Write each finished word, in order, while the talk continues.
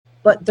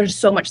but there's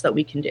so much that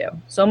we can do,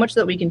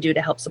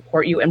 to help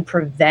support you and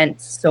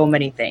prevent so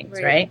many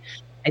things, right?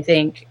 I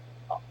think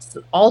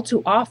all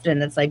too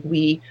often it's like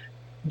we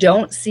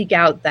don't seek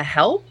out the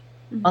help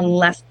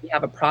unless we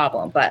have a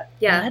problem, but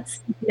let's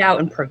seek it out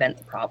and prevent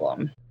the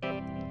problem.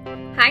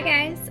 Hi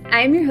guys,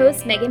 I'm your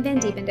host Megan Van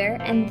Dievender,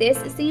 and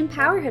this is the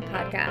Empowerhood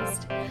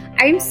podcast.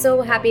 I'm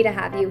so happy to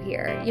have you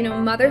here. You know,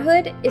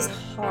 motherhood is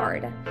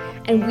hard,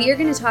 and we are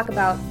going to talk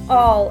about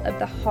all of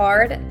the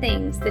hard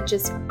things that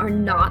just are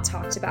not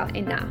talked about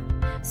enough.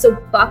 So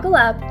buckle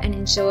up and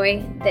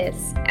enjoy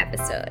this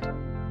episode.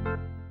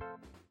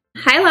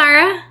 Hi,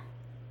 Laura.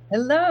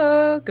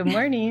 Hello. Good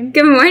morning.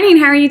 Good morning.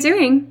 How are you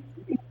doing?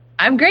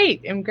 I'm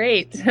great.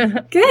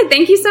 Good.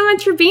 Thank you so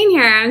much for being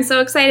here. I'm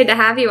so excited to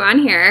have you on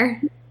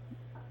here.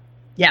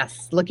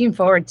 Yes, looking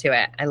forward to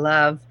it. I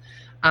love,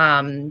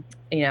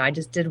 I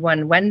just did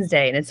one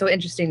Wednesday, and it's so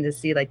interesting to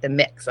see like the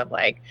mix of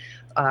like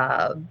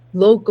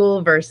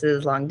local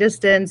versus long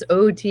distance,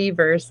 OT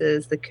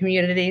versus the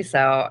community.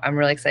 So I'm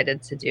really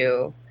excited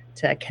to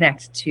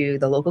connect to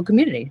the local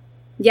community.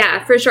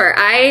 Yeah, for sure.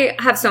 I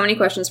have so many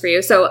questions for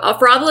you. So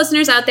for all the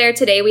listeners out there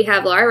today, we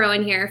have Laura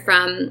Rowan here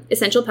from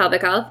Essential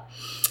Pelvic Health.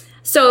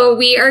 So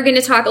we are going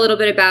to talk a little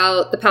bit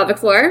about the pelvic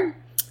floor,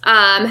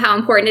 how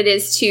important it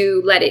is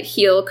to let it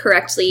heal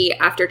correctly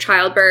after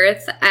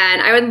childbirth.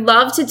 And I would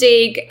love to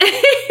dig,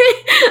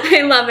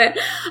 I love it,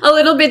 a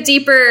little bit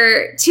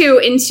deeper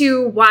too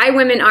into why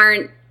women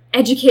aren't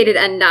educated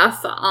enough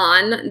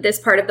on this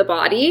part of the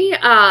body.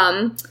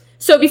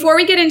 So before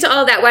we get into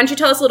all that, why don't you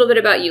tell us a little bit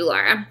about you,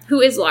 Laura?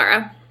 Who is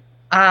Laura?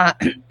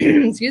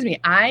 Excuse me.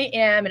 I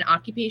am an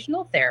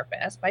occupational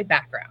therapist by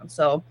background.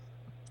 So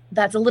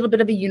that's a little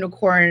bit of a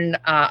unicorn,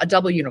 a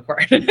double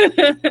unicorn.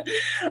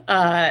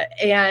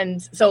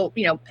 And so,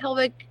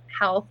 pelvic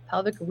health,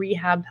 pelvic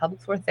rehab,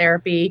 pelvic floor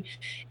therapy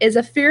is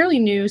a fairly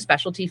new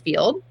specialty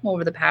field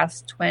over the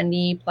past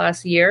 20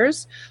 plus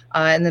years.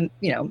 In the,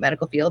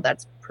 medical field,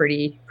 that's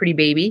pretty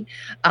baby.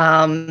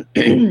 And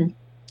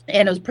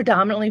it was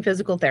predominantly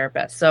physical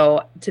therapist.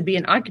 So to be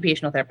an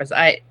occupational therapist,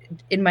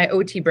 in my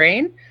OT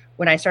brain,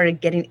 when I started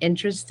getting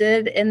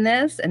interested in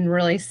this and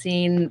really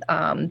seeing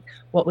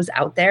what was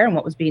out there and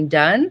what was being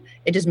done,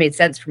 it just made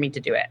sense for me to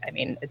do it. I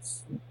mean,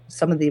 it's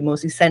some of the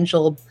most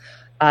essential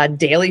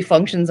daily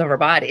functions of our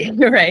body,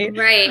 right?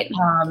 Right.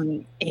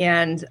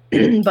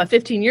 But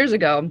 15 years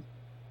ago,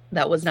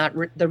 that was not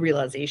the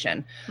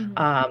realization.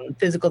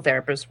 Physical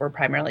therapists were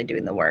primarily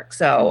doing the work.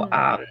 So,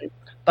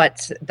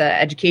 but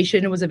the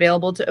education was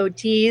available to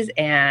OTs,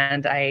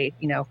 and I,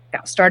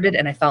 got started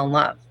and I fell in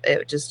love.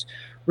 It just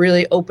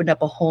really opened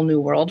up a whole new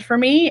world for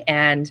me.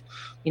 And,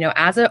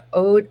 as an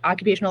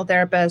occupational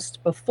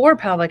therapist before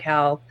pelvic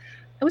health,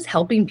 I was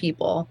helping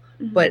people.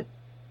 But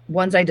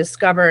once I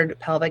discovered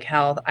pelvic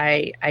health,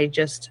 I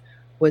just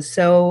was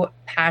so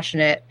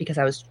passionate because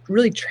I was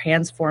really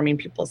transforming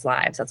people's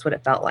lives. That's what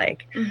it felt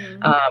like.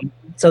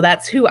 So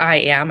that's who I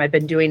am. I've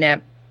been doing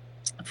it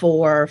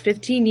for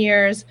 15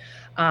 years.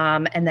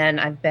 And then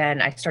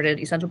I started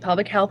Essential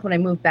Pelvic Health when I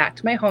moved back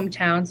to my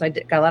hometown. So I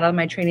got a lot of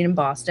my training in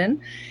Boston,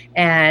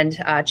 and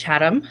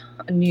Chatham,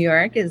 New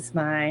York is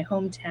my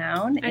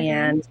hometown.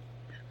 And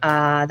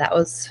that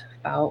was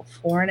about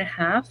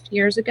 4.5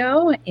 years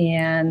ago.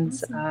 And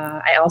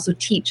I also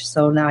teach.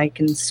 So now I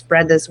can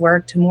spread this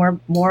work to more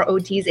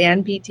OTs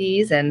and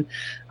PTs,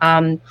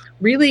 and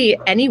really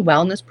any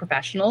wellness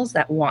professionals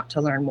that want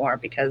to learn more,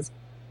 because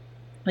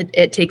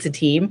it takes a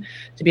team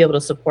to be able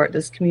to support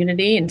this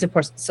community and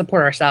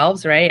support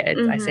ourselves, right?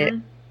 I say it,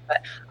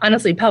 but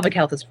honestly, pelvic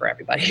health is for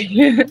everybody.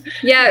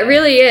 Yeah, it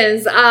really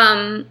is.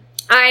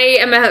 I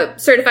am a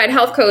certified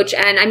health coach,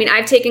 and I mean,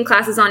 I've taken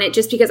classes on it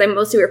just because I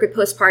mostly work with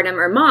postpartum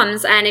or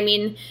moms. And I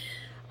mean,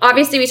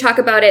 obviously we talk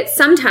about it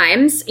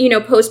sometimes,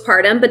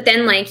 postpartum, but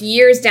then like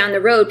years down the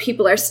road,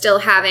 people are still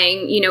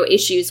having,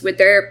 issues with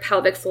their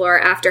pelvic floor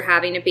after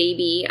having a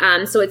baby.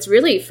 So it's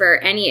really for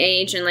any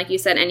age. And like you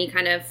said, any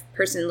kind of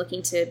person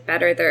looking to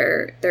better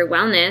their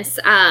wellness.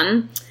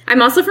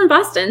 I'm also from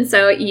Boston.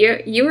 So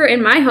you were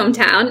in my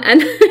hometown,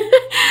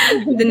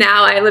 and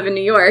now I live in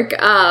New York.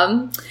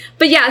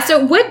 But yeah,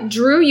 so what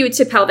drew you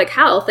to pelvic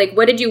health? Like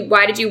why did you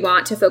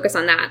want to focus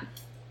on that?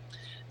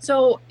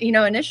 So,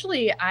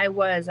 initially I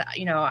was,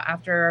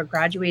 after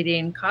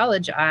graduating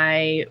college,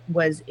 I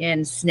was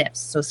in SNFs,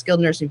 so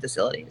skilled nursing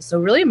facilities. So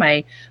really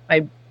my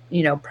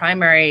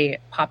primary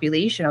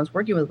population I was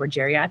working with were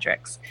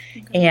geriatrics.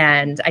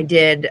 And I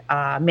did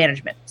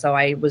management. So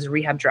I was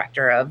rehab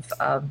director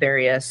of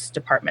various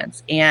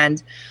departments.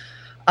 And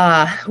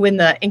when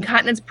the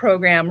incontinence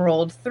program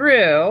rolled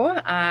through,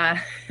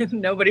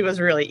 nobody was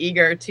really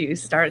eager to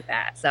start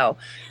that. So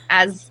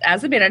as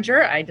a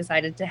manager, I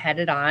decided to head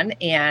it on,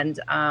 and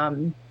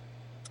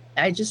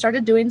I just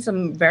started doing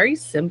some very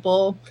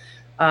simple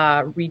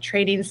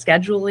retraining,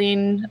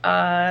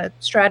 scheduling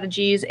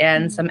strategies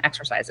and some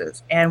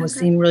exercises, and was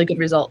seeing really good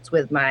results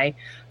with my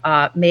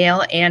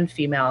male and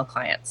female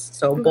clients.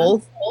 So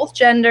both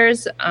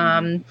genders.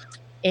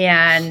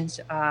 and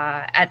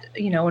at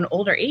an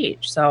older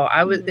age. So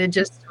it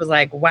just was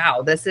like,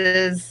 wow,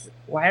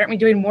 why aren't we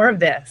doing more of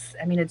this?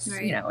 I mean, it's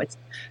it's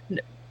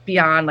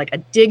beyond like a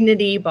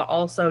dignity, but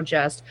also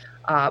just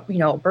a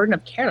burden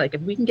of care. Like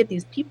if we can get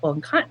these people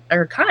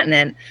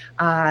continent,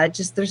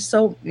 just there's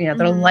so their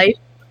life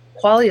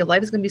quality of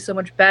life is going to be so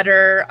much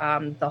better.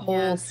 The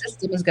whole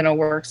system is going to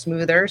work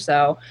smoother.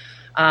 So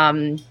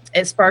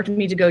it sparked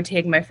me to go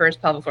take my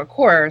first pelvic floor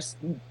course,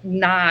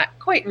 not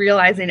quite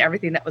realizing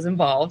everything that was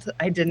involved.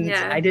 I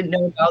didn't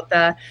know about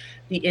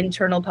the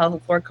internal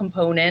pelvic floor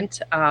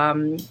component.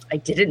 I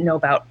didn't know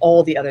about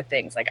all the other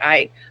things. Like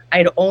I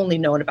had only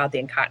known about the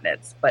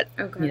incontinence, but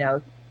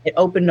it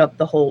opened up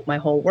my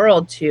whole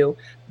world to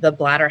the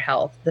bladder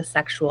health, the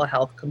sexual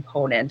health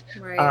component,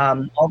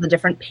 all the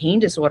different pain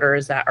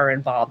disorders that are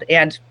involved.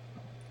 And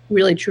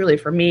really, truly,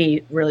 for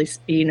me, really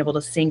being able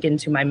to sink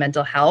into my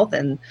mental health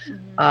and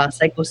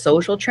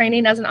psychosocial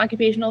training as an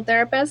occupational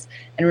therapist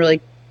and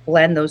really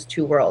blend those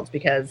two worlds,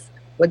 because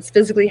what's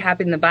physically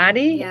happening in the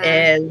body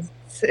is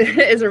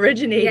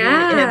originating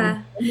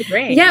in the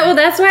brain. Yeah, well,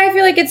 that's why I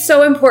feel like it's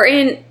so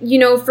important,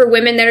 for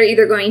women that are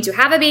either going to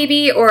have a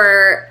baby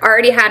or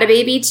already had a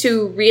baby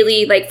to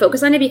really like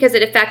focus on it, because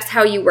it affects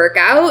how you work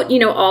out,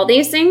 all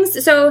these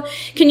things. So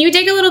can you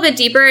dig a little bit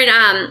deeper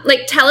and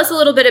tell us a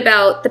little bit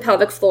about the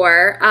pelvic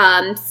floor,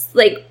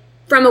 like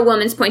from a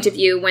woman's point of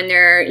view when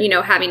they're,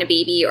 having a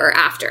baby or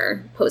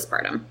after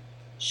postpartum?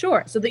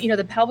 Sure. So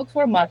the pelvic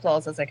floor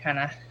muscles, as I kind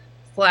of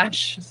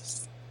flash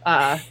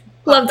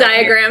love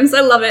diagrams.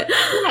 I love it.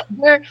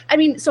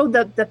 Yeah, so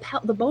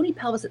the bony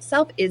pelvis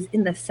itself is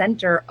in the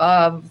center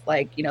of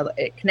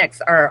it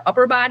connects our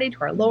upper body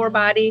to our lower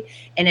body,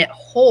 and it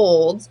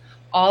holds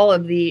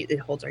it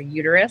holds our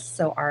uterus.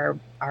 So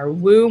our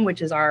womb,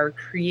 which is our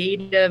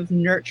creative,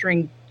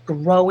 nurturing,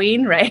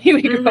 growing, right?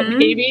 We grow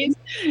babies,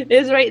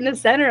 is right in the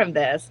center of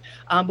this.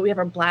 But we have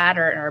our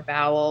bladder and our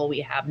bowel, we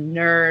have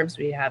nerves,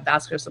 we have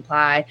vascular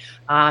supply,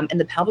 and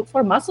the pelvic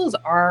floor muscles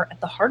are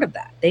at the heart of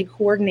that. They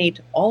coordinate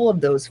all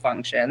of those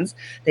functions.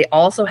 They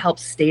also help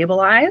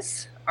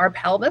stabilize our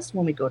pelvis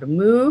when we go to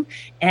move,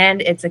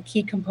 and it's a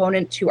key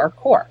component to our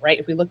core, right?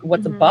 If we look at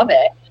what's above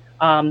it,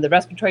 the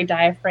respiratory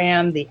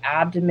diaphragm, the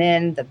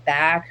abdomen, the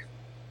back,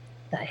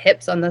 the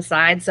hips on the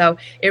side. So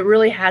it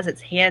really has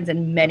its hands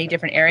in many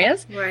different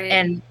areas. Right.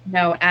 And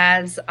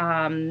as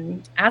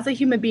a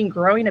human being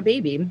growing a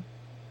baby,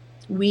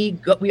 we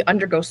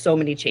undergo so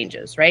many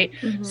changes, right?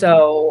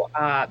 So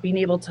being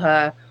able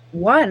to,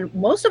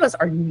 most of us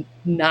are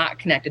not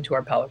connected to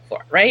our pelvic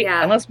floor, right?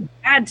 Yeah. Unless we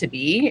had to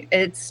be.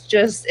 It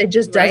just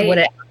does what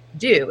it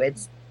do.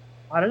 It's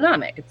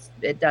autonomic.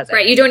 It does it.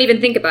 Right. You don't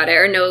even think about it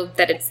or know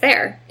that it's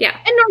there. Yeah.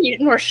 And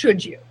nor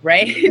should you,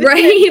 right?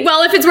 Right.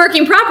 Well, if it's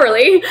working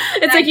properly,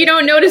 it's like you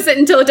don't notice it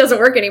until it doesn't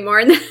work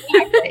anymore.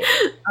 Exactly.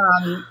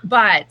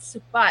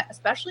 But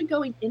especially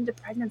going into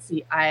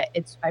pregnancy, I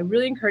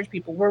really encourage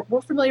people.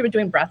 We're familiar with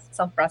doing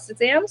self breast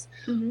exams,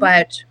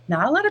 but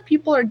not a lot of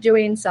people are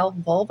doing self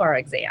vulvar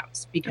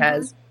exams,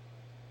 because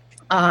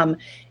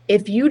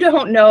if you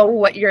don't know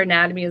what your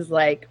anatomy is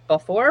like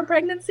before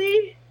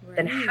pregnancy,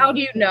 then how do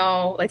you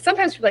know? Like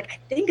sometimes people are like, I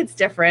think it's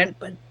different,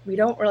 but we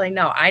don't really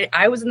know.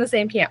 I was in the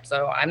same camp,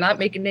 so I'm not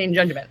making any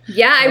judgment.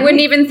 Yeah, I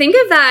wouldn't even think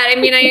of that. I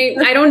mean,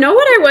 I don't know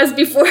what I was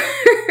before.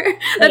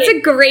 That's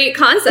a great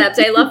concept.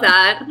 I love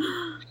that.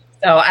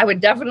 So I would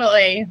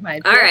definitely,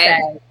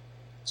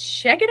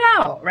 check it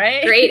out,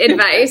 right? Great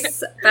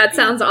advice. That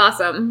sounds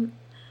awesome.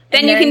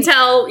 Then you can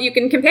tell, you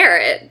can compare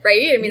it,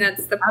 right? I mean,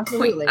 that's the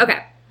point.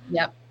 Okay.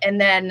 Yep. And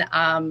then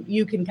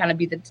you can kind of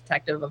be the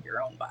detective of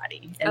your own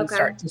body and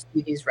start to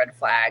see these red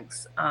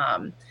flags.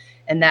 And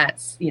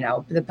that's,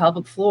 the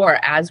pelvic floor,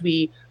 as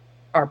we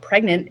are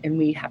pregnant and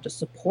we have to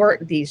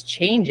support these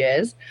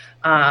changes,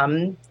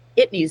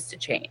 it needs to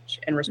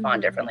change and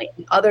respond differently.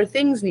 And other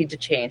things need to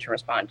change and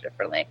respond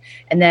differently.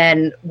 And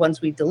then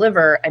once we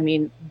deliver, I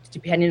mean,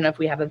 depending on if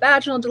we have a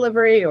vaginal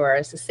delivery or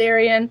a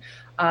cesarean,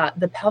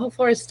 the pelvic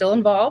floor is still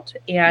involved.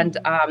 And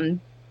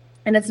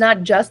it's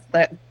not just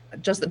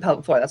the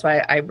pelvic floor. That's why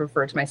I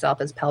refer to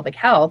myself as pelvic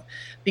health,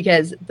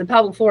 because the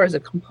pelvic floor is a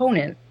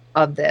component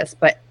of this.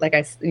 But like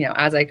as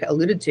I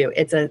alluded to,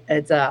 it's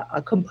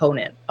a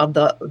component of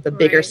the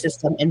bigger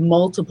system and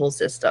multiple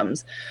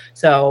systems.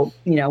 So,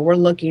 we're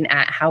looking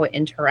at how it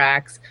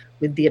interacts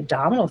with the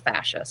abdominal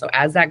fascia. So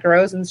as that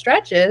grows and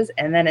stretches,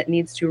 and then it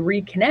needs to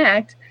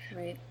reconnect,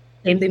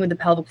 same thing with the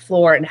pelvic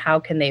floor, and how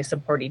can they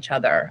support each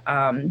other?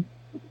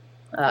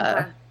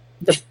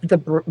 The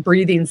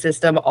breathing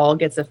system all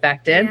gets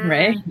affected,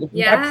 right?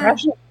 Yeah.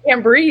 Pressure, we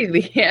can't breathe.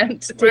 We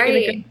can't take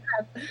a good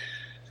breath.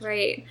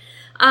 Right.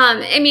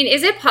 I mean,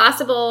 is it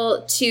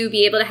possible to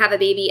be able to have a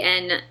baby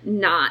and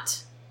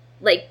not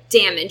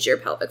damage your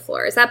pelvic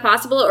floor? Is that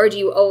possible? Or do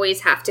you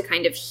always have to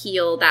kind of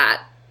heal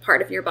that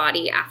part of your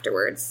body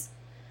afterwards?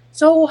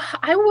 So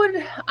I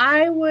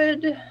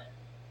would,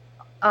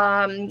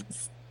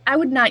 I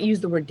would not use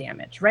the word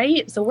damage,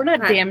 right? So we're not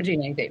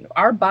damaging anything.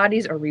 Our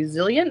bodies are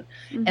resilient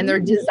and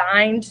they're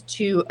designed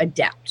to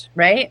adapt,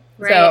 right?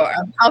 So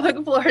our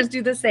pelvic floors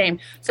do the same.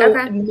 So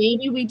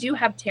maybe we do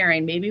have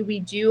tearing. Maybe we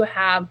do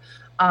have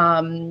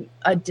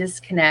a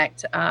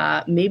disconnect.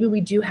 Maybe we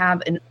do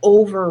have an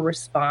over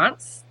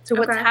response to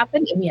what's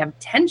happened, and we have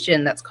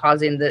tension that's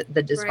causing the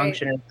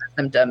dysfunction and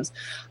symptoms.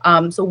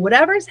 So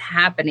whatever's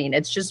happening,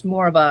 it's just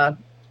more of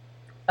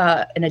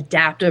an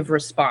adaptive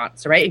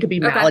response, right? It could be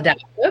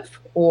maladaptive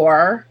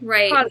or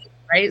positive,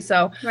 right?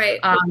 So,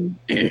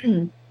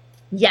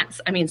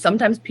 yes, I mean,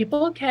 sometimes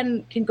people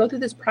can go through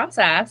this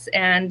process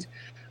and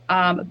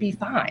be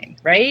fine,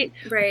 right?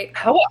 Right.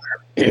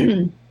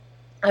 However,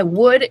 I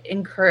would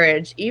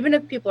encourage, even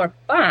if people are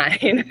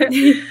fine,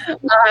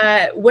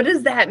 what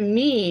does that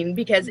mean?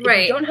 Because if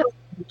you don't have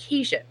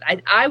education,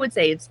 I would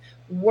say it's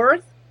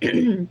worth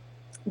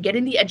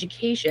getting the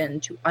education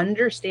to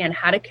understand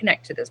how to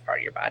connect to this part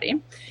of your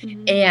body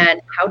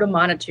and how to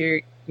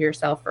monitor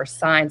yourself for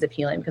signs of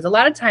healing. Because a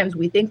lot of times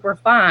we think we're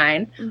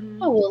fine.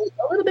 Oh, well,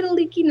 a little bit of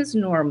leaking is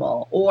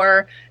normal.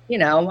 Or,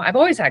 I've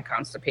always had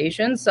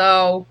constipation.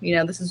 So,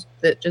 this is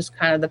just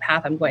kind of the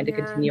path I'm going to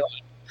continue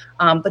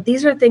on. But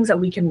these are things that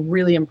we can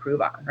really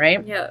improve on,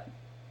 right? Yeah.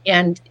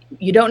 And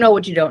you don't know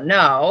what you don't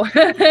know.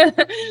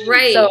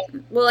 Right. So,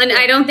 well, and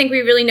I don't think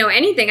we really know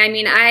anything. I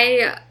mean,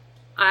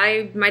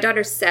 my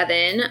daughter's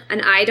 7,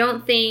 and I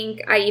don't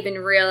think I even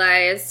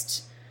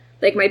realized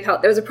like there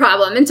was a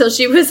problem until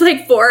she was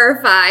like 4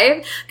 or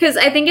 5. Because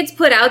I think it's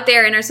put out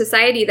there in our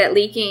society that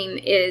leaking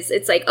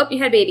it's like, oh, you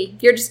had a baby.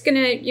 You're just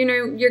gonna,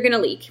 you're gonna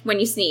leak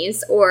when you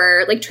sneeze.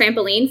 Or like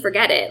trampoline,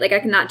 forget it. Like I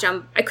could not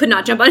jump on a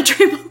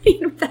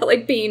trampoline without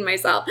like peeing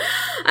myself.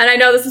 And I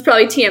know this is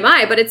probably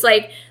TMI, but it's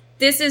like,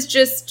 this is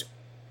just,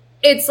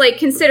 it's like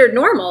considered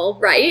normal,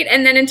 right?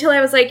 And then until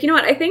I was like, you know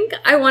what, I think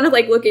I want to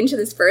like look into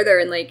this further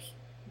and like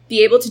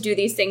be able to do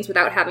these things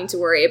without having to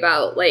worry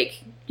about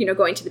like,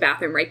 going to the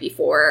bathroom right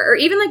before, or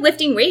even like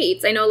lifting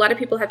weights. I know a lot of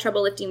people have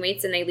trouble lifting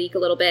weights and they leak a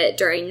little bit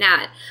during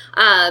that.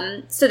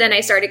 So then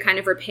I started kind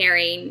of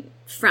repairing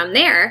from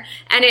there,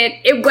 and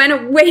it went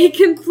away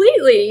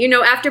completely,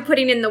 after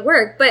putting in the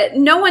work. But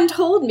no one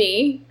told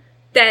me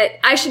that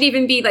I should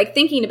even be like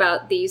thinking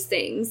about these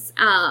things.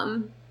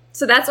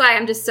 So that's why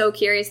I'm just so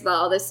curious about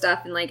all this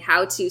stuff and like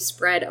how to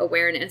spread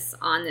awareness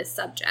on this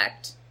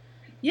subject.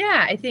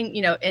 Yeah, I think,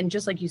 and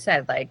just like you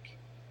said, like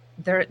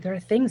there are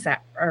things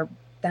that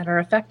are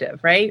effective,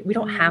 right? We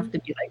don't have to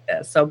be like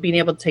this. So being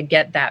able to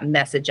get that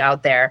message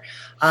out there,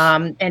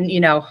 and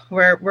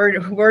we're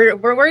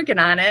working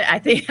on it. I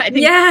think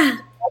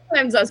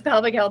sometimes us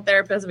pelvic health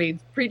therapists, we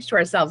preach to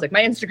ourselves. Like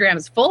my Instagram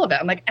is full of it.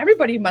 I'm like,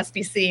 everybody must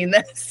be seeing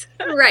this.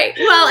 Right.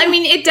 Well, I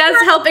mean, it does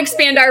help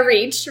expand our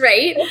reach,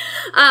 right?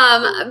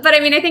 But I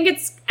mean, I think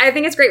it's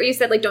great what you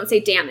said, like, don't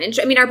say damage.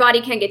 I mean, our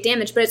body can get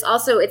damaged, but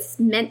it's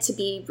meant to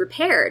be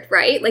repaired,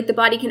 right? Like the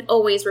body can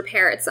always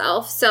repair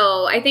itself.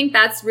 So I think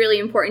that's really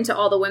important to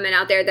all the women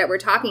out there that we're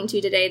talking to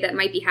today that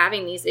might be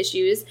having these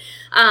issues.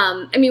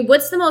 I mean,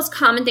 what's the most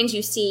common things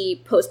you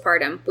see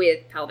postpartum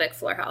with pelvic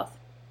floor health?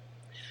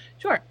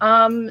 Sure.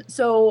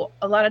 So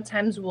a lot of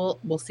times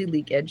we'll see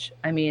leakage.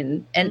 I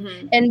mean, and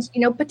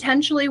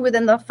potentially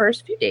within the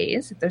first few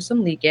days, if there's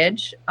some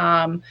leakage,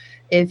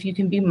 if you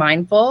can be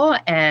mindful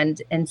and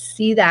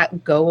see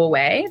that go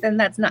away, then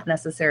that's not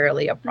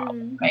necessarily a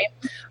problem, right?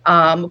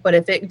 But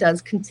if it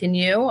does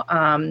continue,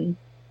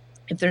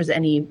 if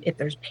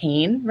there's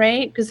pain,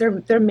 right? Because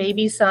there may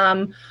be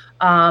some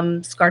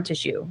scar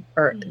tissue,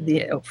 or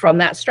from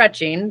that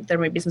stretching, there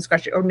may be some scar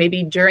tissue, or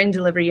maybe during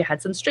delivery you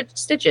had some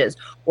stitches,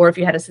 or if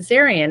you had a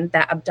cesarean,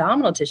 that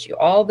abdominal tissue,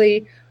 all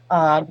the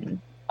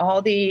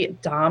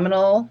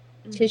abdominal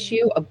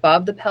tissue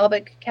above the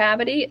pelvic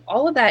cavity,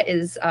 all of that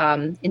is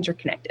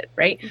interconnected,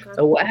 right? Okay.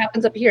 So what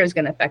happens up here is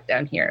going to affect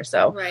down here.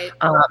 So,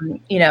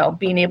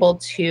 being able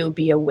to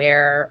be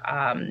aware,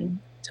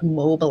 to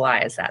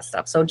mobilize that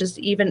stuff. So just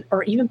even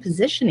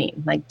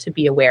positioning, like to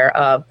be aware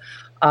of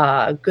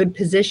good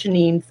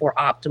positioning for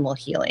optimal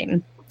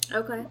healing.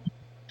 Okay.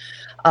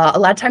 A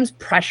lot of times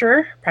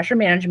pressure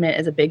management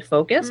is a big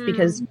focus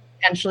because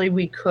potentially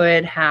we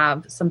could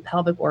have some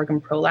pelvic organ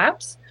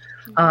prolapse.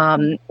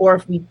 Or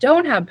if we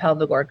don't have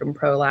pelvic organ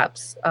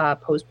prolapse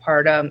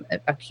postpartum,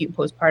 acute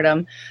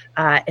postpartum,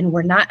 and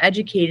we're not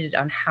educated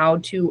on how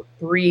to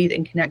breathe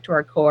and connect to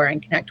our core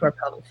and connect to our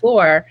pelvic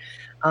floor,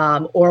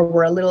 or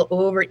we're a little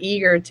over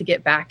eager to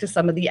get back to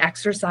some of the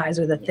exercise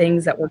or the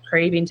things that we're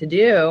craving to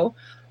do,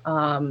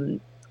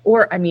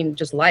 or I mean,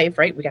 just life,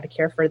 right? We got to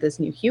care for this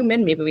new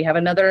human. Maybe we have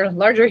another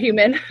larger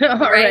human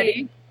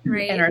already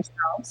in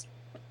ourselves.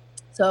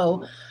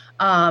 So,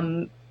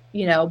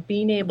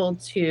 being able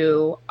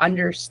to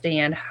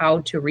understand how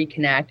to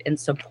reconnect and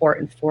support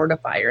and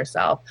fortify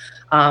yourself.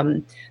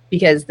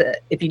 Because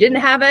if you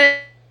didn't have it,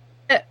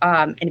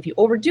 and if you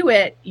overdo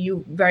it,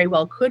 you very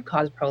well could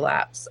cause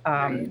prolapse,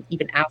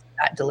 even after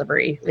that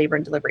labor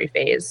and delivery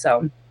phase.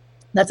 So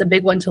that's a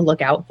big one to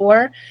look out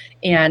for.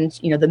 And,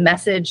 the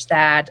message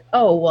that,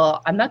 oh,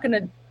 well, I'm not going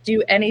to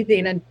do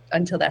anything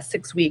until that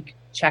 6-week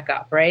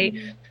checkup, right?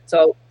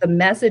 So the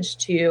message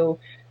to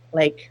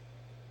like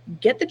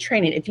get the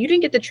training. If you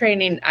didn't get the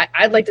training,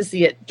 I'd like to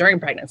see it during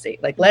pregnancy.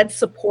 Like, let's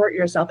support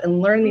yourself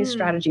and learn these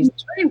strategies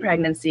during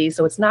pregnancy.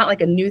 So it's not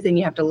like a new thing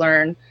you have to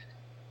learn.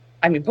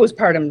 I mean,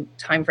 postpartum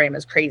time frame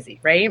is crazy,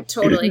 right?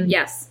 Totally.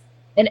 Yes.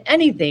 And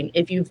anything,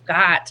 if you've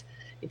got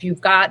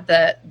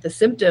the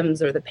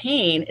symptoms or the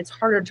pain, it's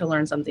harder to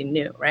learn something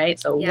new, right?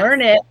 So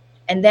learn it,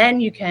 and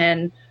then you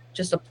can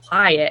just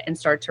apply it and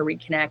start to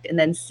reconnect, and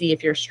then see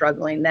if you're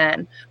struggling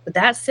then. But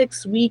that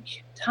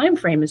 6-week time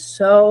frame is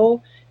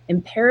so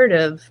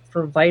imperative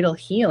for vital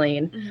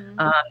healing.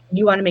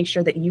 You want to make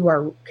sure that you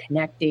are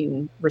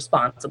connecting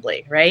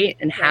responsibly, right?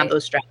 And have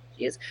those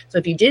strategies. So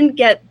if you didn't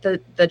get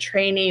the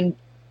training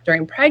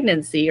during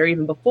pregnancy or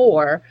even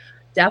before,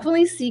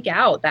 definitely seek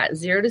out that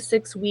 0 to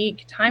 6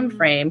 week time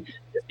frame,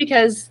 just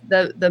because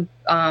the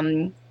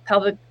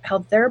pelvic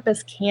health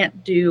therapist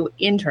can't do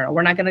internal.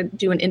 We're not going to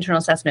do an internal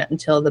assessment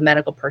until the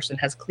medical person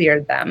has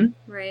cleared them.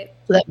 Right.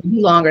 So that would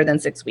be longer than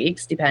 6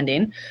 weeks,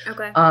 depending.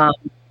 Okay.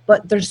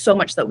 But there's so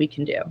much that we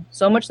can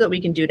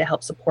do, to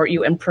help support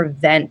you and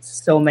prevent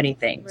so many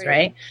things,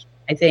 right?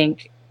 I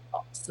think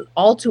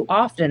all too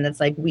often it's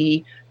like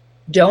we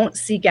don't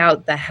seek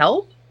out the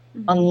help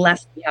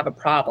unless we have a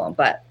problem,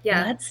 but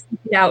let's seek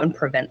it out and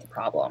prevent the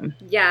problem.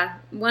 Yeah,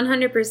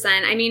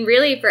 100%. I mean,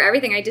 really, for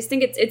everything, I just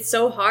think it's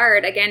so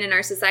hard, again, in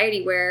our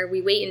society where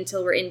we wait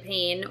until we're in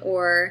pain,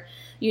 or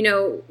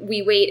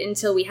we wait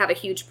until we have a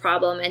huge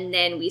problem and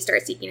then we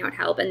start seeking out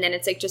help. And then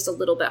it's like just a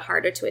little bit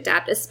harder to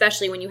adapt,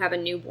 especially when you have a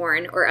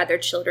newborn or other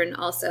children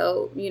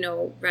also,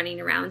 running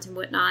around and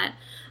whatnot.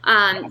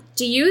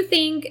 Do you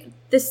think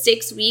the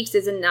 6 weeks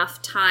is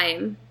enough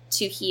time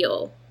to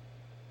heal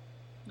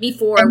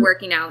before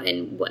working out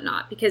and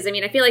whatnot? Because I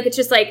mean, I feel like it's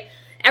just like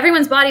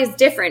everyone's body is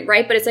different,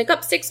 right? But it's like,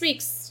 6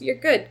 weeks, you're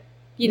good.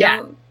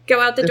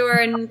 Go out the door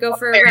and go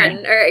for a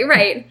run.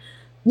 Right.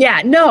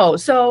 Yeah, no.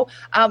 So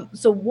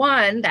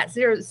one, that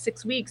 0 to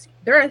 6 weeks,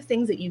 there are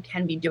things that you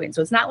can be doing.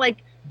 So it's not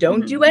like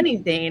don't do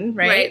anything,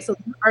 right? So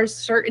there are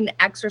certain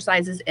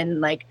exercises, and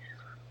like,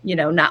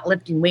 not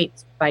lifting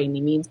weights by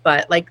any means,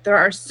 but like there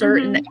are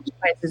certain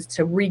exercises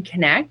to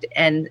reconnect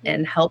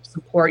and help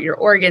support your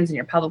organs and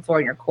your pelvic floor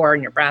and your core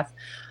and your breath.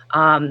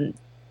 And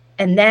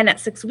then at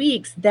 6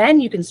 weeks,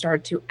 then you can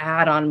start to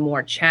add on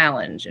more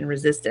challenge and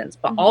resistance,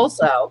 but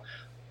also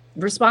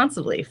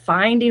responsibly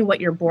finding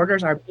what your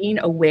borders are, being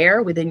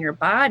aware within your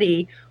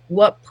body,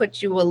 what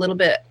puts you a little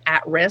bit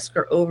at risk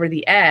or over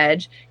the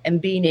edge, and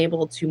being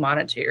able to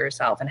monitor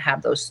yourself and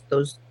have those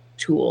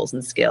tools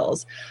and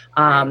skills.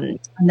 And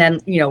then,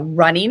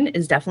 running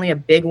is definitely a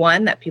big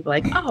one that people are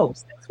like,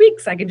 6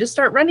 weeks, I can just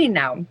start running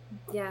now.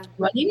 Yeah.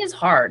 Running is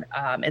hard.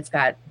 It's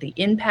got the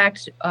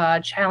impact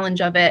challenge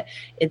of it.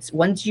 It's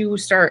once you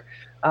start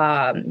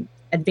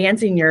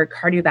advancing your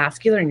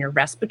cardiovascular and your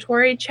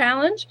respiratory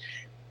challenge,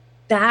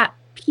 that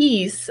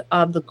piece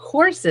of the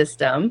core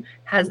system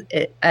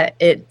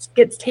it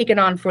gets taken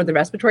on for the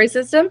respiratory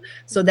system.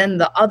 So then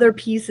the other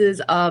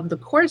pieces of the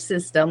core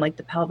system, like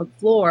the pelvic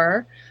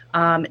floor,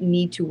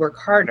 need to work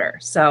harder.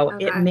 So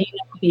it may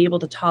not be able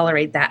to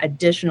tolerate that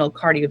additional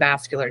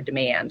cardiovascular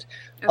demand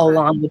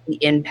along with the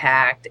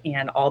impact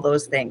and all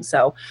those things.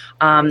 So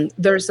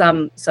there's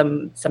some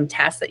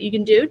tests that you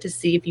can do to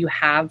see if you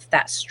have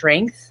that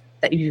strength,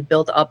 that you've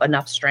built up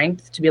enough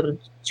strength to be able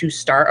to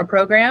start a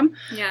program.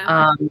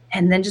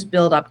 And then just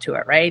build up to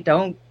it, right?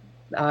 Don't,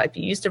 if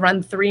you used to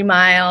run 3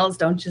 miles,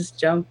 don't just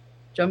jump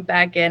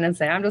back in and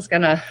say, I'm just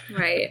gonna.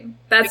 Right.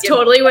 That's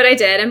totally what I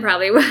did, and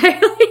probably why.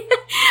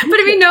 But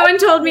I mean, no one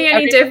told me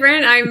any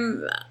different.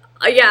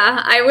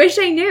 I wish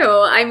I knew.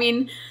 I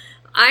mean,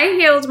 I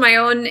healed my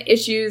own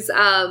issues,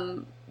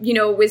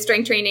 with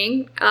strength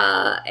training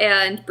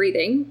and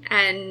breathing.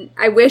 And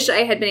I wish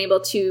I had been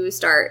able to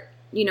start,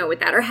 with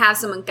that, or have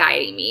someone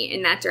guiding me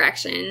in that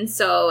direction.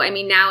 So, I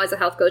mean, now as a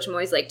health coach, I'm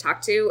always like,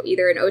 talk to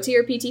either an OT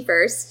or PT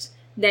first.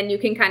 Then you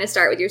can kind of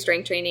start with your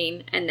strength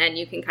training, and then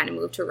you can kind of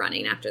move to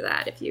running after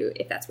that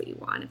if that's what you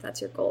want, if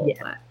that's your goal.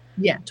 Yeah.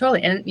 Yeah,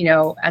 totally. And,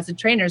 as a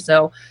trainer,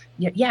 so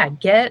get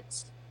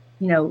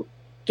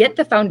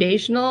the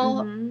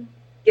foundational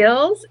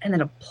skills and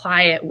then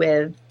apply it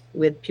with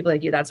people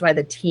like you. That's why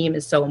the team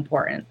is so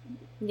important.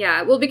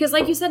 Yeah, well, because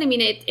like you said, I mean,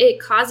 it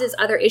causes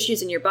other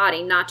issues in your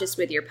body, not just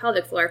with your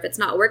pelvic floor if it's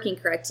not working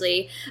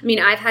correctly. I mean,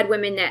 I've had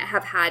women that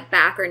have had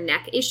back or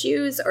neck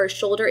issues or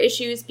shoulder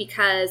issues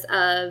because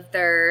of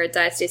their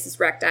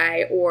diastasis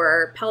recti,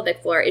 or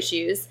pelvic floor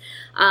issues,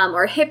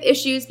 or hip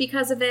issues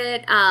because of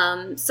it.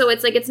 So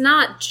it's like, it's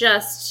not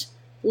just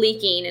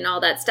leaking and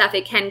all that stuff.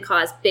 It can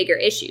cause bigger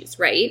issues,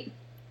 right?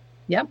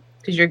 Yep,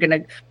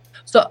 because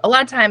so a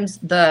lot of times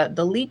the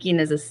leaking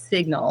is a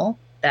signal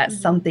that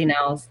something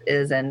else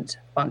isn't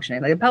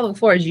functioning. Like the pelvic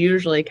floor is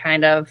usually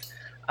kind of,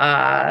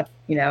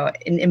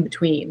 in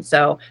between.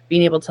 So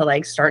being able to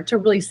like start to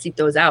really seek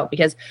those out,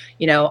 because,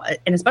 and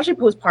especially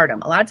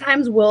postpartum, a lot of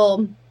times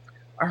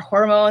our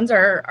hormones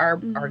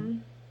are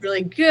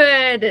really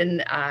good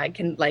and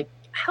can like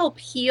help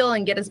heal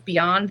and get us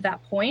beyond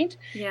that point.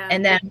 Yeah.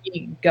 And then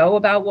we go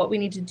about what we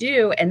need to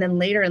do. And then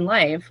later in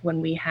life,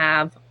 when we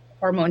have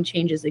hormone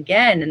changes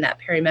again in that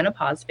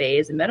perimenopause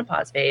phase and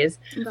menopause phase,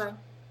 Okay.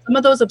 some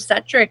of those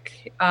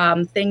obstetric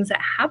things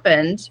that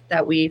happened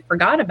that we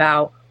forgot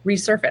about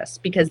resurface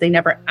because they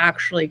never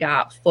actually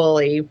got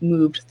fully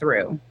moved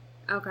through.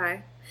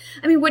 Okay.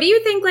 I mean, what do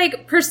you think,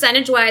 like,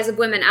 percentage-wise of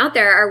women out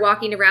there are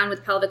walking around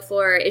with pelvic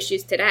floor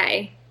issues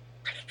today?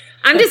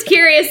 I'm just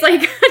curious,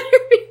 like,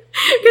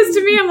 because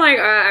to me, I'm like,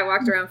 I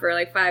walked around for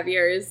like 5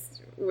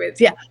 years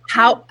with. Yeah.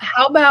 How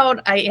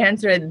about I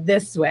answer it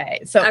this way?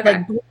 So, Okay.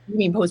 like, you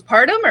mean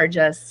postpartum or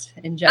just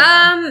in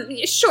general?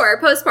 Sure,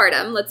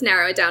 postpartum. Let's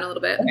narrow it down a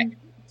little bit. Okay.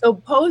 So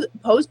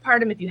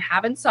postpartum, if you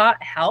haven't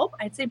sought help,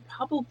 I'd say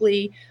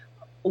probably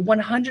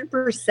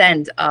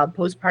 100% of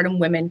postpartum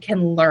women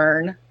can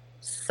learn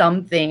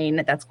something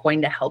that's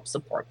going to help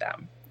support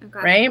them. Okay.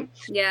 Right?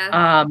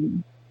 Yeah.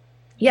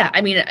 Yeah.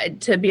 I mean,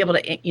 to be able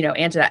to,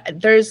 answer that,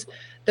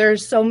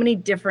 there's so many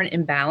different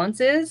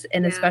imbalances,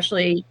 and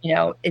especially,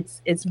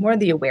 it's more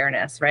the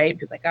awareness, right?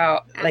 People like, oh,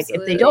 Absolutely. like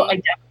if they don't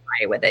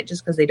identify with it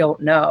just because they don't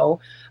know,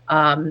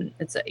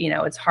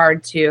 it's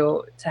hard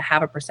to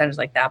have a percentage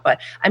like that. But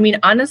I mean,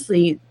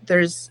 honestly,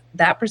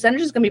 that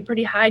percentage is going to be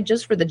pretty high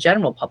just for the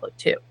general public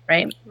too,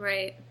 right?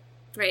 Right.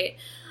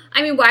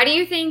 I mean, why do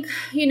you think,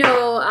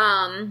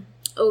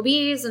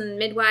 OBs and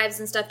midwives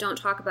and stuff don't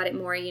talk about it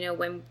more,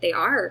 when they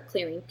are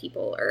clearing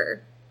people,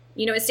 or,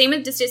 same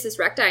with dystasis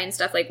recti and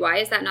stuff, like, why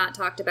is that not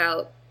talked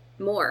about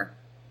more?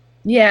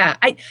 Yeah,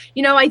 I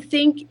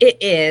think it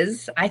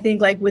is. I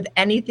think like with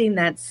anything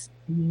that's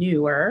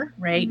newer,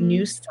 right? Mm-hmm.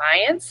 New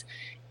science,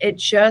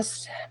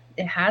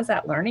 it has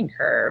that learning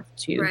curve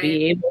to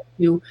be able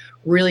to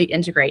really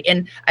integrate.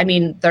 And I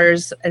mean,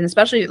 and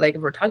especially like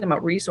if we're talking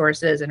about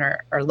resources in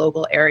our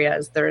local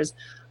areas, there's,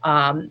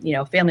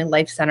 Family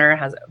Life Center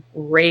has a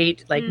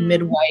great like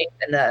midwife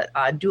and the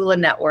doula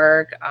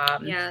network.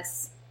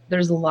 Yes.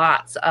 There's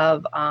lots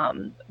of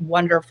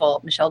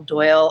wonderful Michelle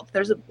Doyle.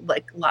 There's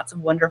like lots of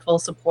wonderful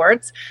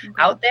supports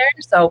out there.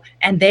 So,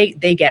 and they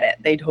get it.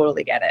 They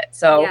totally get it.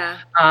 So,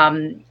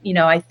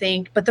 I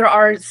think, but there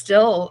are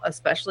still,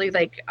 especially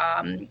like,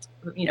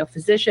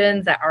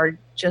 physicians that are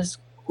just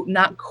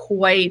not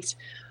quite,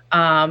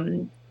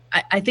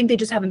 I think they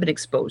just haven't been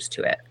exposed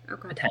to it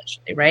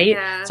potentially. Right.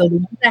 Yeah. So the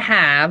ones that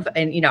have,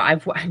 and,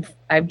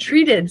 I've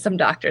treated some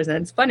doctors, and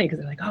it's funny because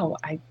they're like, oh,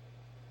 I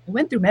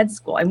went through med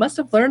school. I must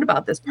have learned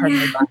about this part of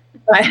my body.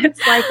 But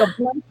it's like a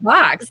blank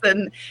box.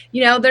 And,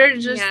 they're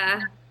just,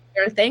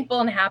 they're thankful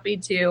and happy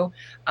to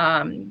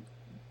kind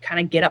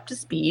of get up to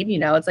speed.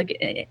 It's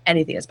like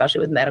anything,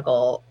 especially with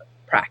medical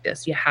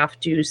practice. You have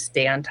to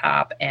stay on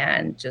top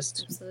and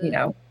just,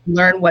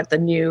 learn what the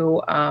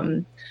new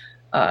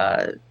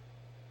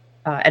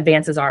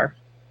advances are.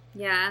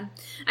 Yeah.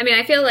 I mean,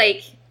 I feel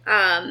like,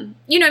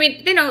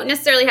 they don't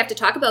necessarily have to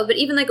talk about, but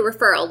even like a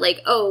referral,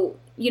 like, oh,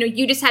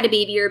 you just had a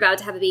baby, you're about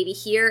to have a baby.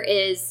 Here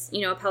is,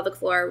 a pelvic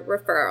floor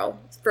referral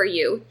for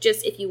you.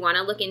 Just if you want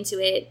to look into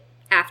it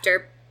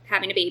after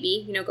having a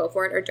baby, go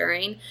for it, or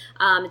during.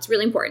 It's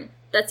really important.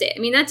 That's it. I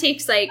mean, that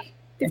takes like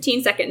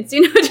 15 seconds,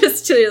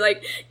 just to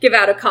like give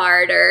out a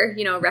card or,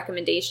 a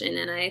recommendation.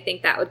 And I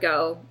think that would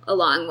go a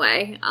long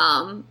way.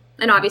 And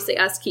obviously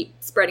us keep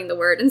spreading the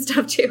word and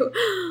stuff too.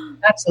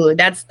 Absolutely.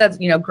 That's,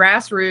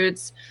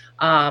 grassroots,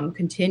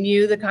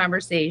 continue the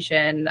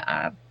conversation,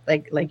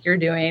 like you're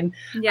doing.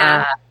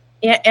 Yeah.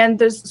 And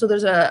there's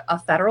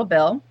a federal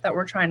bill that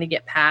we're trying to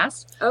get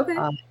passed. Okay.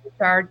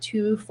 HR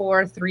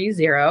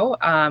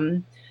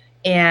 2430.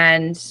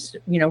 And,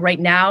 right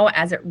now,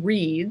 as it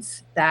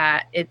reads,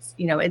 that it's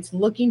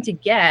looking to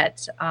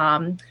get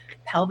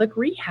pelvic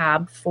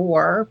rehab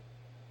for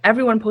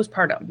everyone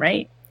postpartum,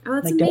 right? Oh,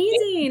 that's like,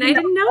 amazing. I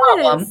didn't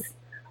know this.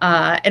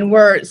 And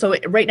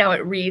right now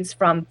it reads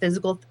for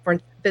physical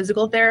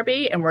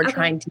therapy, and we're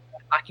trying to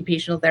get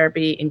occupational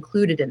therapy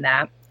included in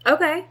that.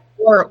 Okay.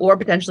 Or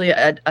potentially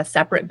a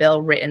separate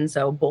bill written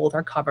so both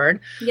are covered.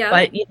 Yeah.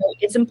 But,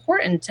 it's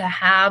important to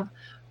have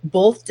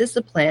both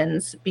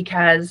disciplines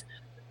because,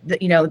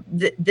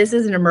 this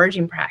is an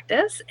emerging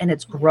practice and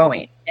it's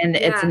growing, and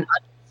it's an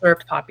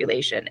underserved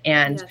population.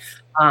 And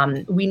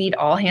we need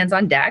all hands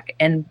on deck,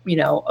 and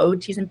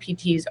OTs and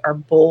PTs are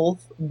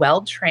both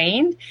well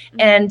trained,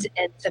 and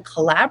to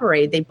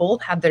collaborate. They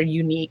both have their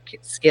unique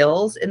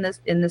skills in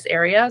this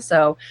area,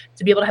 so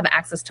to be able to have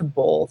access to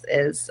both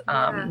is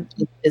a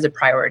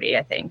priority,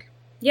 I think.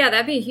 Yeah,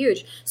 that'd be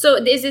huge. So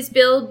is this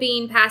bill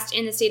being passed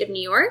in the state of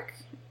New York?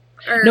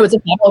 Or? No, it's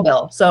a federal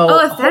bill. So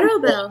a federal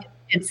bill.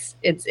 It's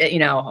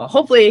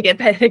hopefully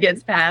it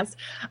gets passed,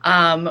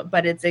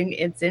 but it's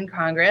in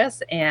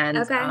Congress,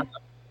 and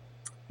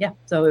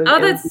so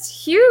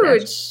that's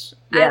huge.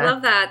 I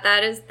love that.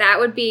 That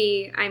would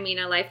be, I mean,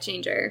 a life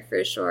changer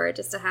for sure,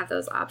 just to have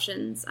those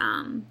options.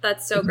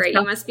 That's so great.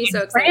 You must be so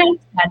excited. France,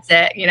 that's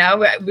it.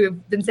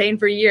 We've been saying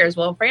for years,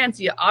 well, France,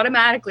 you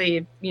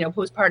automatically,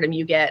 postpartum,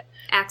 you get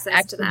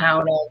access to that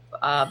amount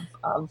of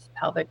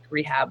pelvic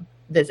rehab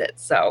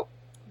visits. So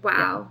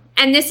wow.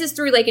 And this is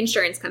through like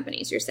insurance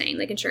companies, you're saying,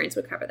 like insurance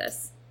would cover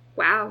this.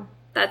 Wow.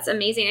 That's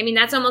amazing. I mean,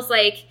 that's almost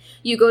like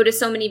you go to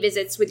so many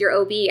visits with your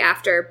OB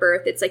after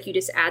birth. It's like you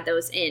just add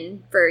those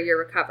in for your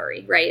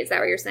recovery, right? Is that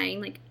what you're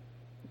saying? Like,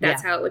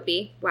 that's how it would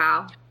be.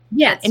 Wow.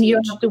 Yeah. That's and you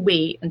huge. don't have to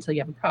wait until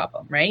you have a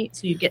problem, right?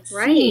 So you get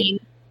Right. seen,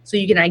 so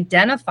you can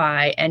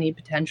identify any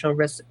potential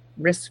risk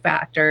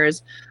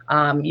factors.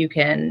 You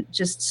can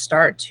just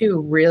start to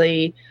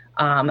really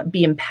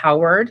be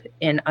empowered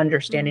in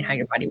understanding how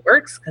your body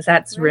works, because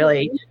that's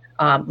really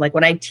like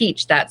when I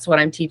teach, that's what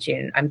I'm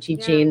teaching. I'm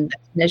teaching the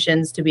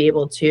clinicians to be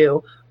able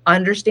to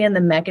understand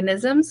the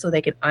mechanisms so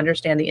they can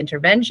understand the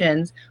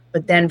interventions,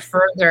 but then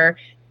further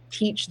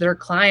teach their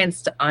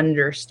clients to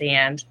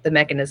understand the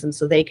mechanism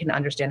so they can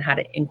understand how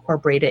to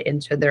incorporate it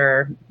into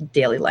their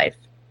daily life.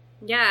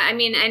 Yeah, I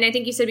mean, and I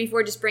think you said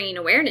before, just bringing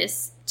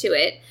awareness to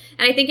it.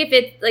 And I think if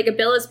it, like, a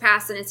bill is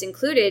passed and it's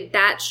included,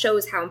 that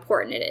shows how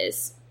important it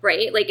is,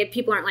 right? Like, if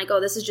people aren't like, oh,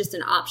 this is just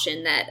an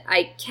option that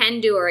I can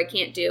do or I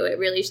can't do, it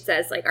really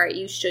says, like, all right,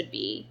 you should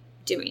be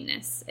doing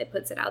this. It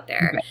puts it out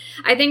there. Right.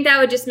 I think that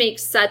would just make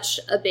such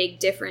a big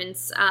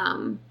difference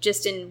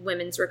just in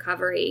women's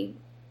recovery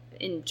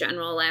in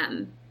general.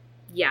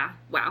 Yeah,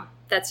 wow,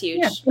 that's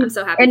huge. I'm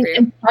so happy for you.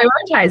 And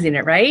prioritizing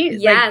it, right?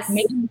 Yes. Like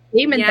making a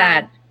statement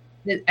that,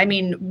 I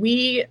mean,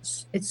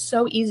 it's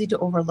so easy to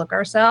overlook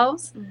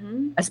ourselves,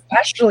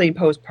 especially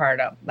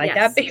postpartum. Like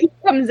that baby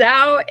comes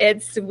out,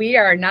 we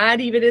are not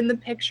even in the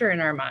picture in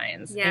our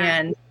minds.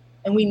 And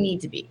we need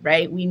to be,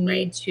 right? We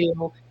need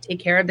to take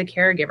care of the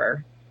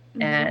caregiver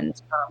and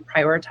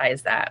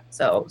prioritize that.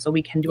 So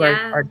we can do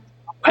our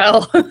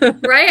well.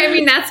 Right. I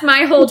mean, that's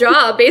my whole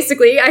job.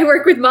 Basically, I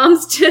work with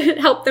moms to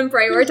help them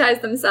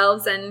prioritize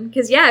themselves. And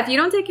because, if you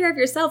don't take care of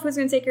yourself, who's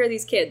going to take care of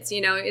these kids?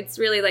 You know, it's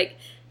really like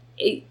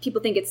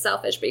people think it's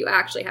selfish, but you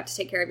actually have to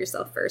take care of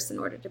yourself first in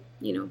order to,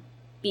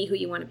 be who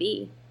you want to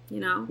be,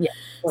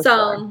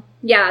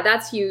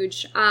 that's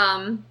huge.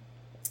 I'm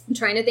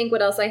trying to think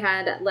what else I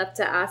had left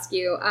to ask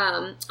you.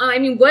 I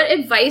mean, what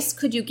advice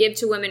could you give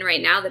to women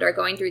right now that are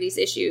going through these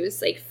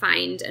issues? Like,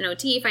 find an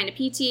OT, find a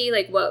PT,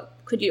 like what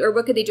could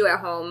they do at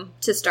home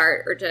to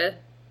start or to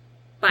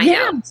find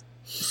out?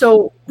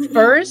 So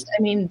first,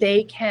 I mean,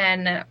 they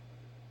can,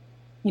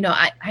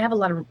 I have a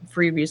lot of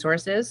free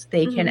resources.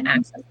 They can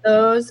access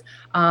those.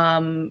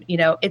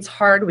 It's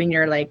hard when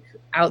you're like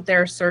out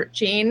there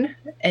searching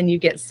and you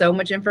get so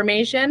much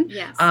information.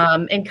 Yes.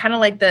 And kind of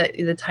like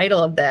the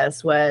title of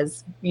this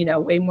was,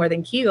 way more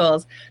than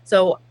Kegels.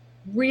 So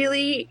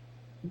really,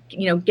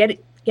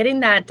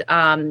 getting that,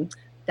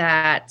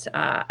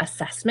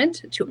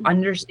 assessment to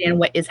understand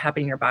what is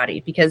happening in your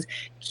body, because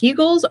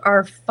Kegels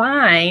are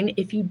fine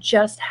if you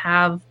just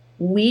have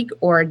weak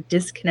or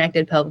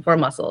disconnected pelvic floor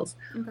muscles.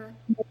 Okay.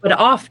 But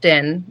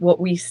often what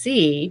we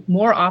see,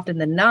 more often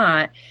than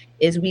not,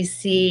 is we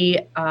see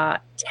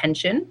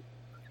tension,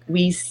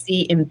 we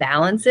see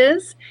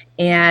imbalances,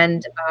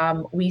 and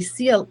we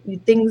see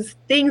things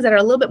that are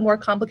a little bit more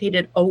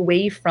complicated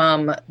away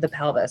from the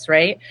pelvis,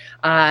 right?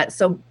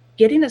 So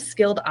getting a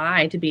skilled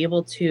eye to be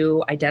able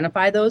to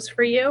identify those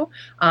for you,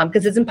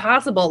 because it's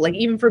impossible, like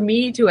even for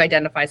me to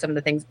identify some of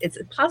the things, it's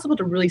impossible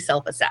to really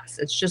self-assess.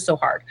 It's just so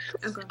hard.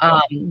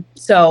 Okay.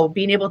 So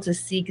being able to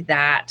seek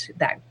that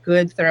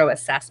good, thorough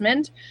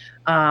assessment,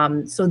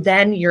 so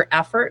then your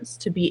efforts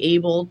to be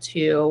able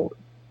to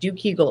do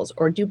Kegels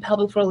or do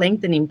pelvic floor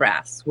lengthening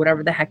breaths,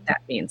 whatever the heck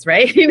that means,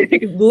 right?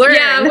 Learn.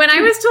 Yeah, when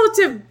I was told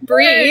to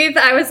breathe,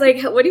 I was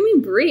like, what do you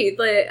mean breathe?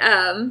 Like,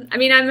 I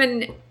mean, I'm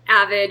an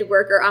avid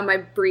worker on my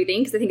breathing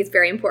because I think it's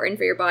very important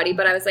for your body,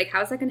 but I was like,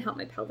 how is that going to help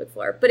my pelvic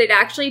floor? But it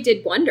actually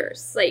did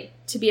wonders, like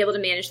to be able to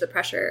manage the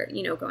pressure,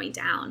 going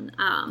down.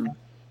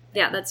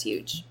 That's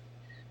huge.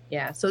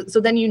 Yeah. So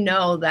then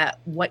that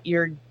what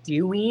you're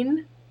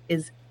doing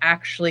is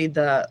actually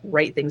the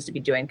right things to be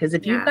doing. Because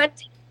if you've got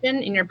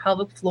tension in your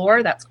pelvic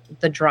floor, that's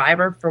the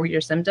driver for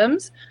your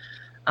symptoms.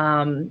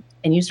 And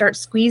you start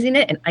squeezing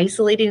it and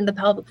isolating the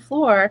pelvic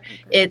floor,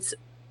 it's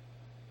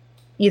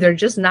either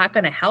just not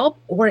going to help,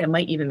 or it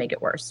might even make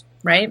it worse,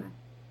 right?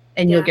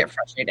 And you'll get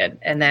frustrated,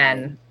 and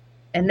then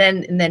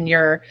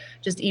you're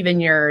just, even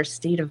your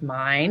state of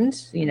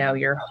mind,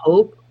 your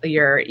hope,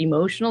 your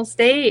emotional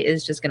state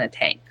is just going to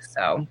tank.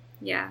 So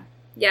yeah,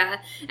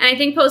 and I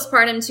think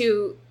postpartum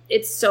too,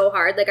 it's so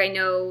hard. Like, I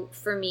know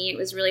for me, it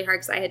was really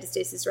hard because I had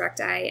dystasis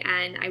recti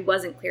and I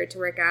wasn't cleared to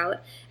work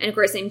out. And of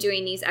course, I'm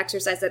doing these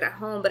exercises at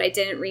home, but I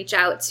didn't reach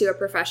out to a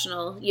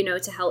professional,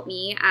 to help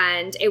me.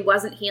 And it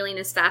wasn't healing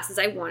as fast as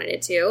I wanted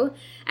it to.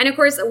 And of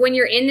course, when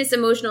you're in this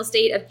emotional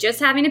state of just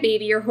having a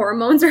baby, your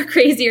hormones are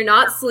crazy, you're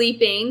not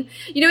sleeping,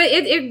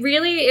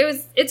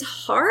 it's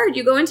hard.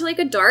 You go into like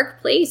a dark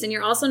place, and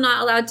you're also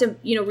not allowed to,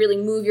 really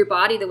move your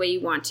body the way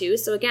you want to.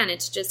 So again,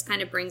 it just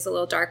kind of brings a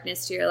little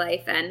darkness to your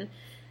life. And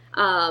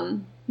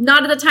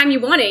not at the time you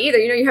want it either.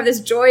 You have this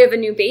joy of a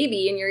new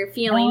baby and you're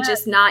feeling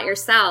just not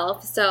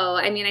yourself. So,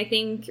 I mean, I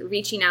think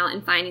reaching out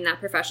and finding that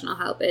professional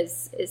help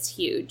is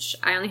huge.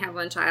 I only have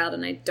one child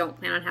and I don't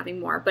plan on having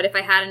more, but if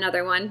I had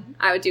another one,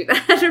 I would do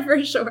that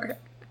for sure.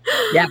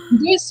 Yeah.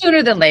 Do it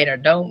sooner than later.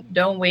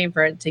 Don't wait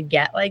for it to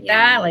get like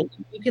that. Like,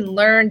 you can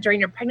learn during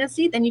your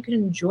pregnancy, then you can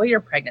enjoy your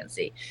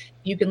pregnancy.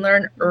 you can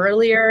learn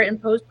earlier in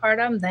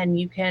postpartum, then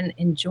you can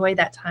enjoy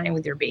that time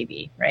with your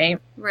baby, right?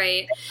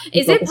 Right.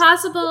 Is it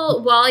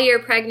possible while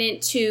you're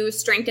pregnant to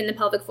strengthen the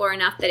pelvic floor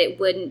enough that it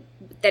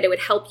would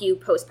help you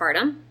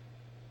postpartum?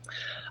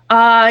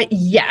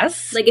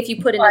 Yes. Like if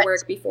you put in the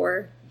work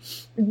before.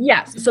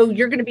 Yes. So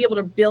you're going to be able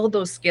to build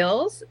those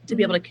skills to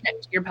be able to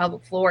connect to your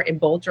pelvic floor in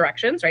both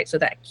directions, right? So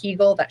that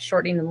Kegel, that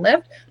shortening and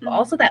lift, but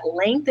also that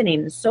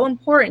lengthening is so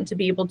important to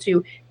be able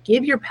to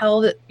give your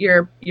pelvic,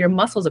 your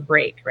muscles a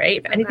break,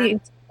 right? If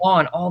anything's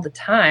on all the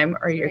time,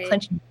 or you're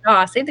clenching your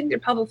jaw, same thing with your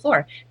pelvic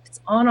floor. If it's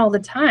on all the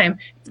time,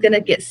 it's going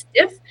to get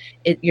stiff.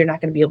 You're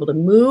not going to be able to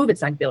move.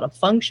 It's not going to be able to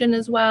function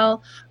as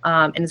well.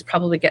 And it's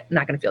probably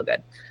not going to feel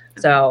good.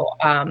 So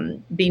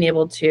being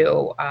able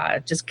to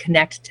just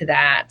connect to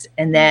that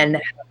and then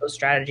have those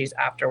strategies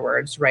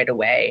afterwards right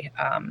away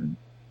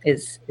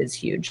is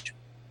huge.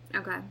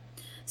 Okay.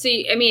 So,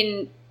 I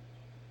mean,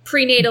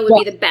 prenatal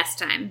would be the best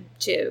time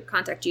to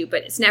contact you,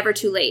 but it's never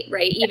too late,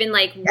 right? Even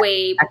like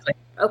way... Exactly.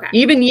 Okay.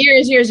 Even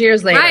years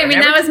later. Right. I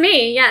mean, that was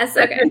me. Yes.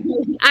 Okay.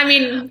 I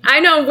mean, I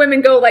know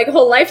women go like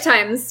whole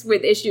lifetimes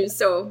with issues.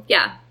 So,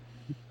 yeah.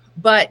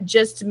 But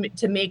just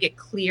to make it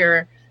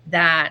clear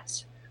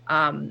that...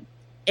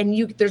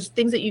 and there's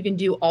things that you can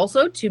do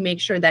also to make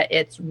sure that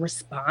it's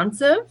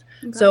responsive.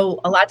 Okay.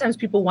 So a lot of times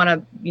people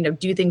want to,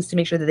 do things to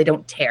make sure that they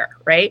don't tear,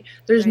 right?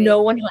 There's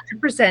no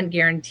 100%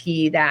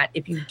 guarantee that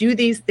if you do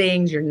these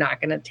things, you're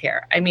not going to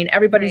tear. I mean,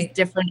 everybody's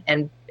different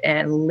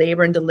and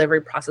labor and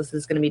delivery process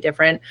is going to be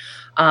different.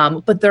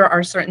 But there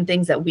are certain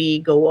things that we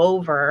go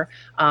over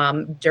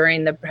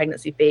during the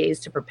pregnancy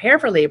phase to prepare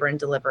for labor and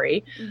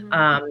delivery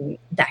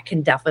that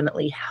can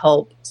definitely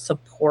help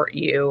support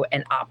you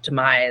and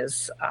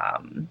optimize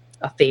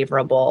a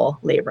favorable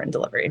labor and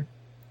delivery.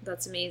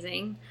 That's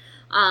amazing.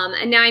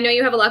 And now I know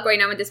you have a lot going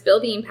on with this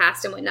bill being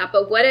passed and whatnot,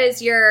 but what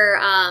is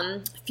your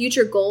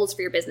future goals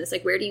for your business?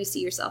 Like, where do you see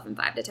yourself in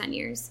 5 to 10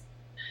 years?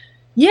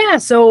 Yeah.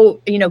 So,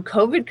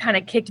 COVID kind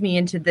of kicked me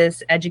into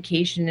this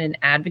education and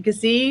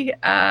advocacy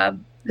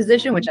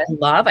position, which I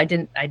love.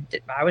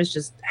 I was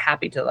just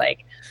happy to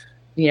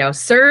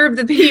serve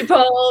the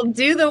people,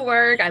 do the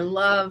work. I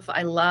love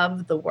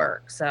the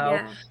work. So,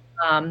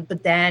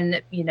 but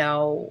then,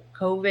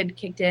 COVID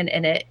kicked in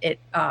and it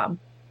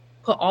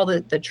put all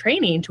the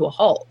training to a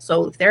halt.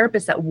 So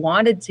therapists that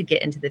wanted to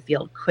get into the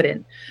field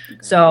couldn't. Okay.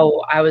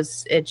 So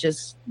it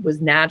just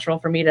was natural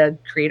for me to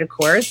create a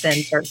course and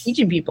start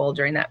teaching people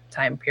during that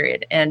time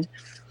period. And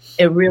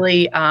it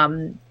really,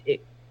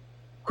 it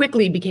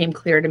quickly became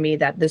clear to me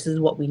that this is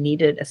what we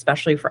needed,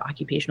 especially for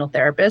occupational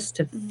therapists,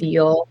 to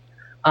feel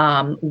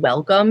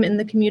welcome in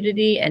the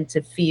community and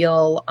to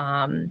feel,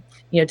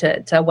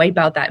 to wipe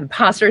out that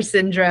imposter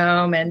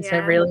syndrome and to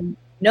really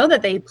know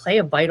that they play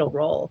a vital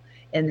role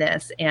in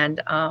this.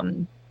 And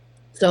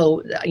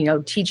so,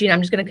 teaching, I'm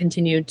just going to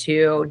continue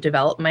to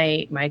develop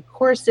my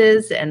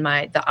courses and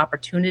the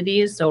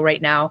opportunities. So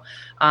right now,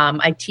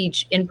 I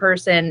teach in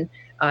person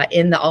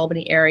in the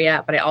Albany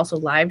area, but I also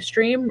live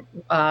stream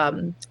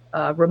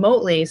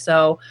remotely.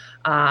 So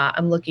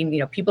I'm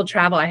looking, people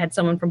travel. I had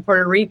someone from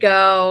Puerto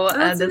Rico,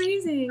 that's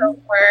amazing,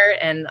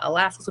 and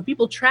Alaska. So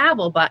people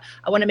travel, but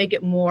I want to make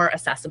it more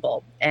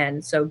accessible.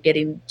 And so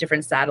getting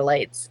different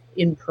satellites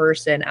in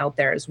person out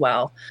there as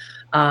well.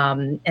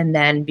 And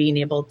then being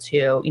able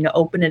to,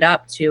 open it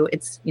up to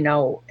it's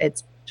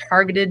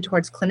targeted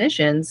towards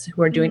clinicians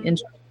who are doing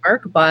internal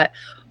work, but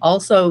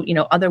also,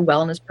 other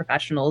wellness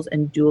professionals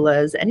and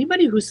doulas,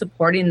 anybody who's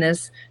supporting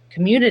this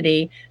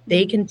community,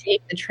 they can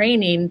take the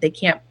training. They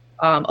can't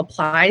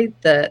apply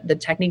the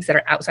techniques that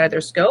are outside of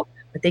their scope,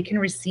 but they can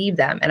receive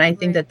them. And I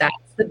think that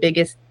that's the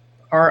biggest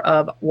part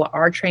of what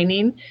our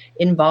training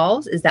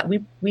involves, is that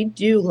we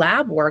do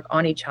lab work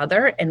on each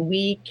other and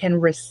we can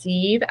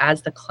receive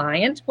as the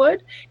client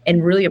would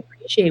and really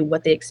appreciate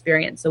what they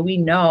experience. So we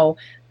know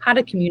how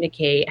to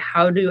communicate,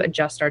 how to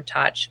adjust our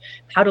touch,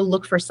 how to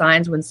look for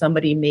signs when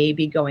somebody may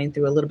be going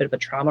through a little bit of a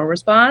trauma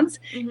response,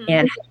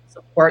 and how to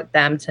support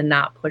them to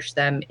not push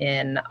them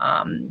in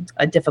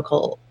a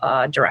difficult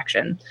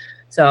direction.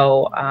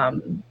 So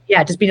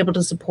just being able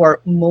to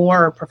support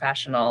more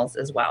professionals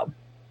as well.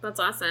 That's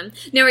awesome.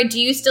 Now,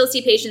 do you still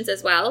see patients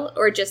as well,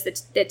 or just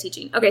the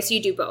teaching? Okay, so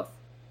you do both.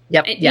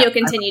 Yep. And you'll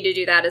continue to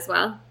do that as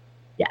well?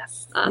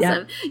 Yes. Awesome.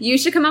 Yep. You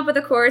should come up with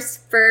a course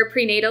for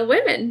prenatal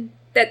women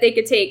that they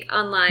could take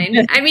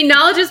online. I mean,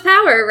 knowledge is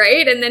power,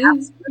 right? And then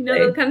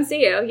they'll come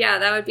see you. Yeah,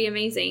 that would be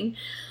amazing.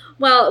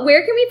 Well,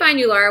 where can we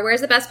find you, Laura?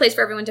 Where's the best place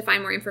for everyone to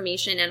find more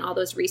information and all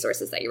those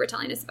resources that you were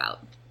telling us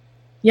about?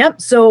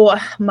 Yep. So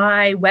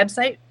my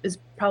website is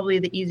probably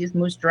the easiest,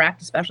 most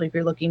direct, especially if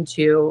you're looking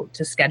to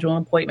schedule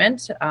an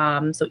appointment. So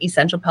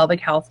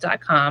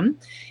essentialpelvichealth.com.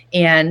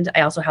 And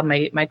I also have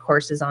my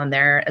courses on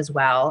there as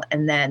well.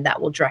 And then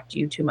that will direct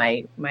you to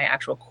my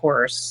actual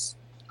course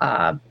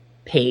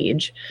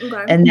page.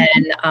 Okay. And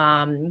then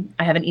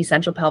I have an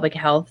Essential Pelvic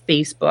Health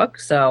Facebook.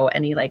 So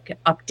any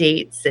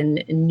updates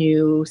and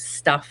new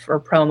stuff or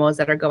promos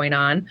that are going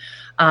on.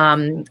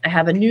 I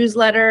have a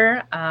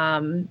newsletter.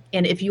 And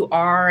if you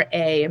are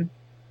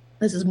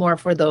this is more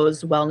for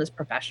those wellness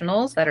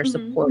professionals that are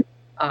supporting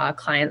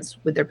clients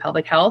with their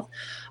pelvic health.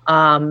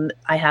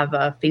 I have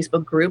a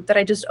Facebook group that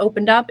I just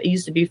opened up. It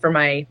used to be for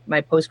my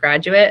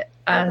postgraduate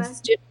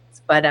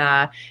students,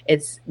 but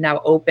it's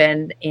now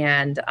open,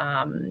 and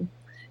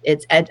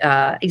it's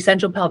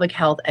Essential Pelvic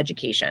Health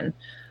Education.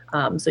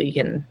 So you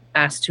can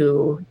ask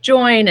to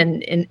join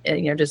and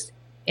just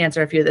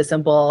answer a few of the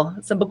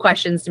simple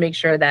questions to make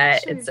sure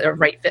that it's a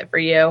right fit for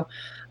you.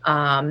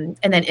 And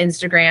then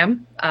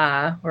Instagram,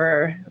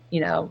 where,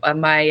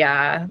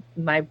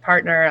 my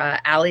partner,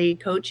 Ali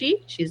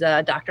Kochi, she's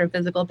a doctor of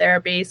physical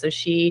therapy. So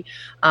she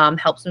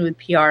helps me with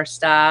PR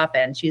stuff,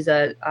 and she's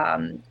a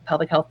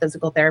pelvic health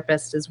physical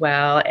therapist as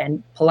well,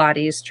 and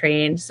Pilates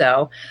trained.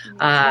 So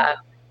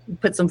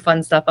put some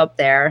fun stuff up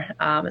there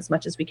as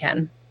much as we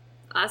can.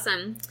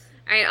 Awesome.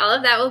 All right, all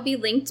of that will be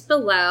linked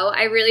below.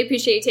 I really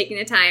appreciate you taking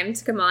the time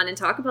to come on and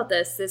talk about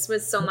this. This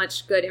was so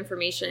much good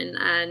information,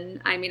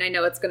 and I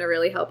know it's going to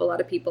really help a lot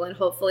of people, and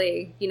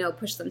hopefully,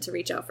 push them to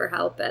reach out for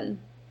help. And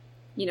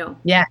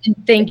yeah, and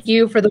thank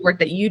you for the work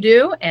that you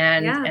do,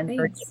 and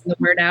for getting the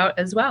word out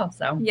as well.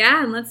 So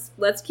yeah, and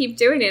let's keep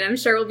doing it. I'm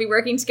sure we'll be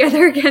working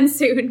together again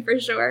soon for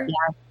sure.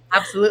 Yeah,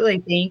 absolutely.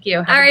 Thank you.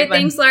 All right,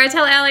 thanks, Laura.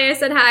 Tell Allie I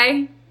said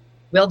hi.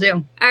 Will do.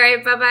 All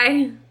right,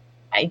 bye-bye.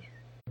 Bye.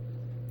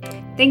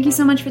 Thank you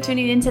so much for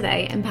tuning in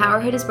today.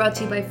 Empowerhood is brought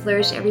to you by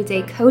Flourish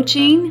Everyday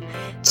Coaching.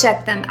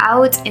 Check them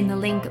out in the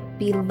link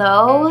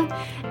below.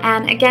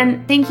 And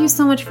again, thank you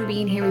so much for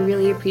being here. We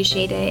really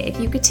appreciate it. If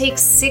you could take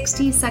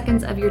 60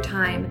 seconds of your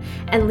time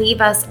and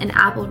leave us an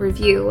Apple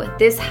review,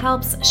 this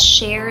helps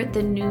share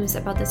the news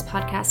about this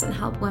podcast and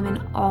help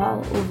women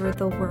all over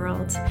the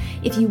world.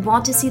 If you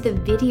want to see the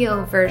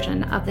video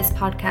version of this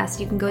podcast,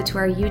 you can go to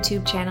our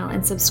YouTube channel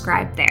and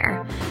subscribe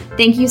there.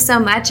 Thank you so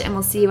much, and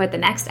we'll see you at the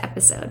next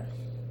episode.